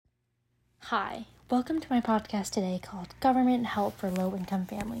Hi, welcome to my podcast today called Government Help for Low-Income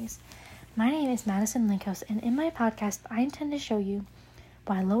Families. My name is Madison Linkhouse, and in my podcast, I intend to show you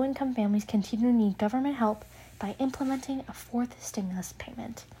why low-income families continue to need government help by implementing a fourth stimulus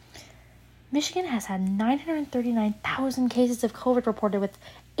payment. Michigan has had 939,000 cases of COVID reported with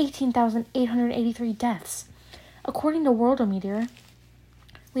 18,883 deaths. According to Worldometer,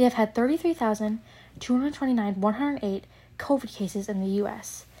 we have had 33,229,108 COVID cases in the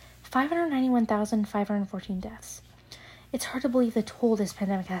U.S., 591,514 deaths. It's hard to believe the toll this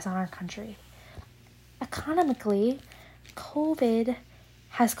pandemic has on our country. Economically, COVID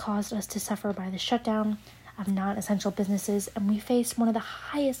has caused us to suffer by the shutdown of non-essential businesses, and we face one of the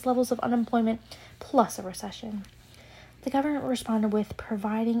highest levels of unemployment plus a recession. The government responded with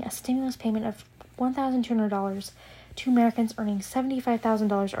providing a stimulus payment of $1,200 to Americans earning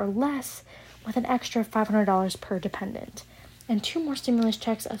 $75,000 or less, with an extra $500 per dependent, and two more stimulus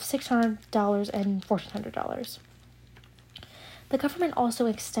checks of $600 and $1,400. The government also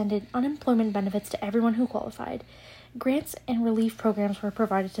extended unemployment benefits to everyone who qualified. Grants and relief programs were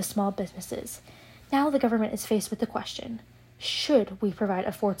provided to small businesses. Now the government is faced with the question, should we provide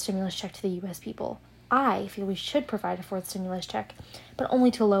a fourth stimulus check to the U.S. people? I feel we should provide a fourth stimulus check, but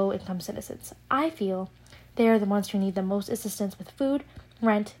only to low-income citizens. I feel they are the ones who need the most assistance with food,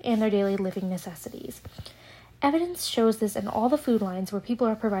 rent, and their daily living necessities. Evidence shows this in all the food lines where people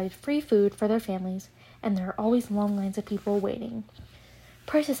are provided free food for their families, and there are always long lines of people waiting.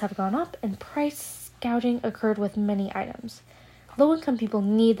 Prices have gone up, and price gouging occurred with many items. Low-income people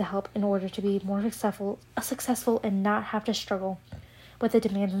need the help in order to be more successful and not have to struggle with the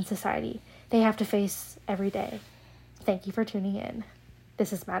demands in society they have to face every day. Thank you for tuning in.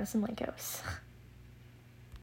 This is Madison Linkhouse.